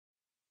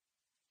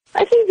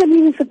I think the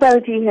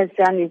municipality has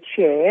done its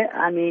share.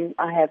 I mean,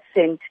 I have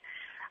sent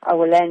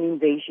our land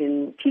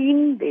invasion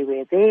team. They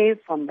were there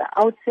from the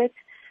outset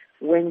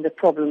when the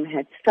problem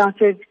had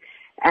started.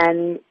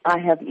 And I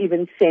have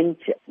even sent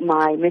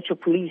my Metro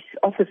Police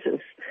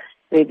officers.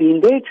 They've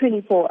been there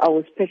 24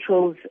 hours.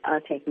 Patrols are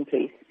taking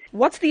place.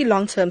 What's the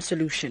long-term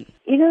solution?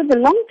 The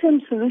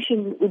long-term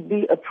solution would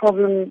be a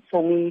problem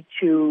for me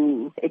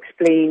to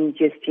explain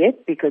just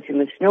yet, because you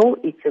must know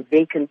it's a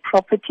vacant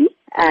property.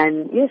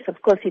 And yes,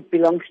 of course, it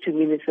belongs to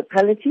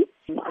municipality.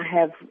 I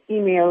have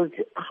emailed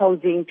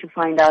housing to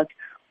find out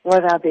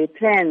what are their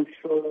plans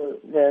for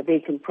the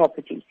vacant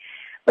property.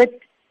 But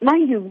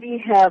mind you,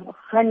 we have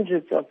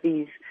hundreds of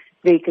these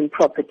vacant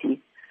properties.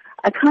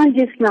 I can't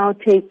just now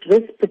take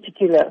this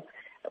particular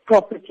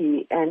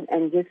property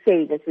and just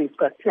say that we've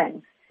got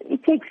plans.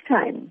 It takes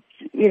time,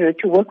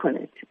 to work on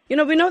it. We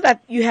know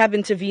that you have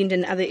intervened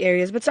in other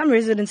areas, but some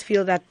residents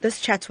feel that this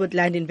Chatsworth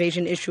land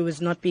invasion issue is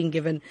not being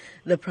given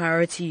the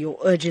priority or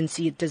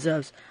urgency it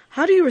deserves.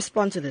 How do you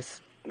respond to this?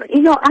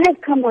 I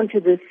have come onto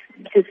this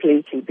just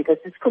lately because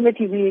this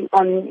committee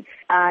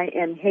I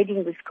am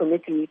heading this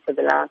committee for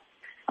the last,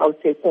 I would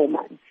say, 4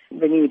 months.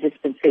 The new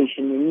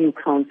dispensation, the new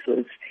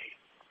councils.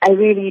 I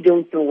really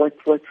don't know what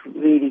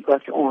really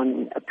got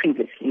on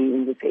previously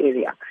in this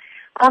area.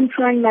 I'm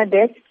trying my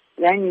best.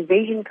 Land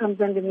invasion comes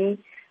under me,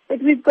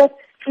 but we've got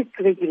strict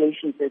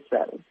regulations as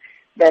well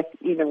that,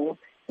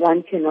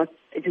 one cannot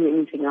do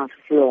anything out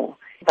of law.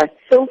 But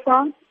so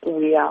far,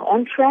 we are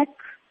on track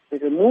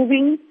with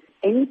removing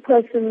any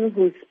person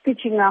who's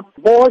pitching up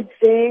boards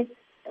there.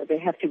 They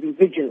have to be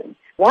vigilant.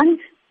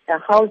 Once a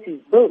house is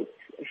built,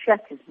 a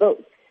shack is built,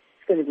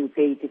 it's going to be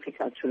very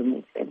difficult to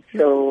remove them.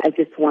 So I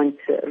just want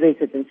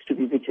residents to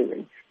be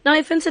vigilant. Now,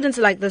 if incidents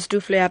like this do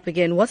flare up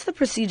again, what's the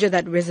procedure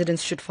that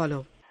residents should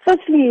follow?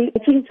 Firstly,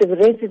 I think the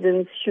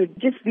residents should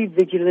just be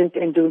vigilant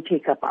and don't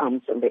take up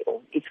arms on their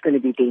own. It's going to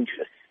be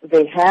dangerous.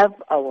 They have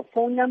our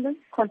phone numbers,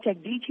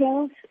 contact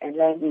details, and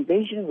land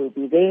invasion will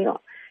be there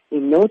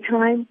in no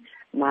time.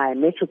 My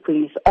Metro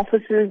Police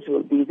officers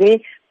will be there.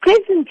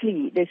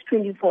 Presently, there's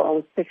 24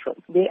 hours patrol.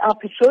 They are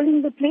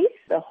patrolling the place.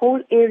 The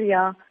whole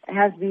area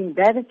has been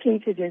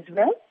barricaded as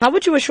well. How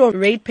would you assure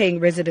rate-paying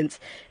residents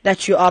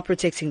that you are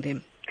protecting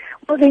them?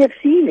 Well, they have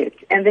seen it,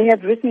 and they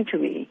have written to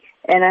me.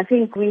 And I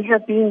think we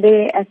have been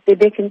there at the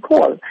beck and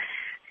call.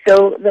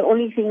 So the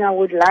only thing I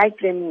would like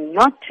them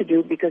not to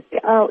do, because they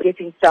are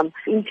getting some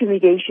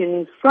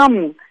intimidation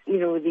from,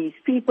 these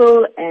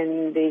people,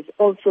 and there's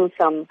also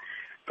some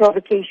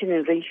provocation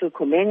and racial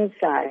comments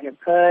I have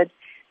heard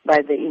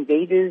by the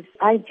invaders.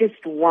 I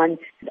just want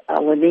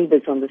our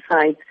neighbors on the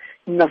side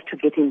not to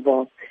get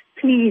involved.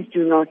 Please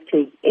do not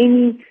take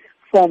any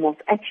form of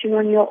action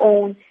on your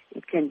own.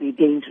 It can be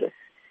dangerous.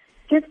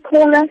 Just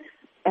call us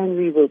and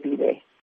we will be there.